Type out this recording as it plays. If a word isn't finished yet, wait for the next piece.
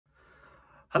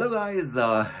Hello guys,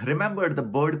 remember the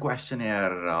bird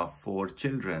questionnaire for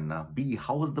children. B,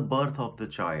 how was the birth of the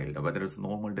child, whether it's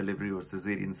normal delivery or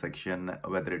cesarean section,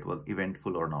 whether it was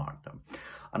eventful or not.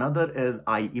 Another is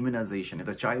I, immunization, if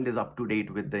the child is up to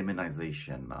date with the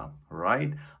immunization,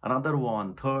 right? Another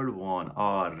one, third one,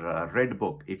 or red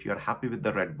book, if you're happy with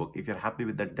the red book, if you're happy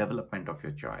with the development of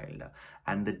your child.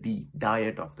 And the D,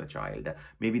 diet of the child.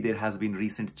 Maybe there has been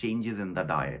recent changes in the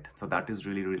diet, so that is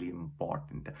really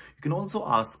important. You can also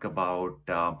ask about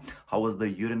how was the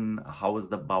urine, how was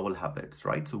the bowel habits,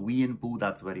 right? So wee and poo,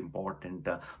 that's very important.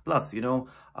 Plus, you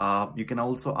can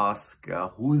also ask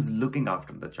who is looking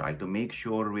after the child to make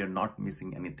sure we are not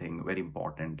missing anything very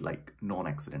important like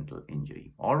non-accidental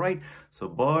injury. All right, so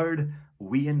bird,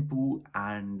 wee and poo,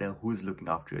 and who is looking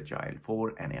after your child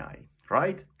for NAI,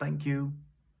 right? Thank you.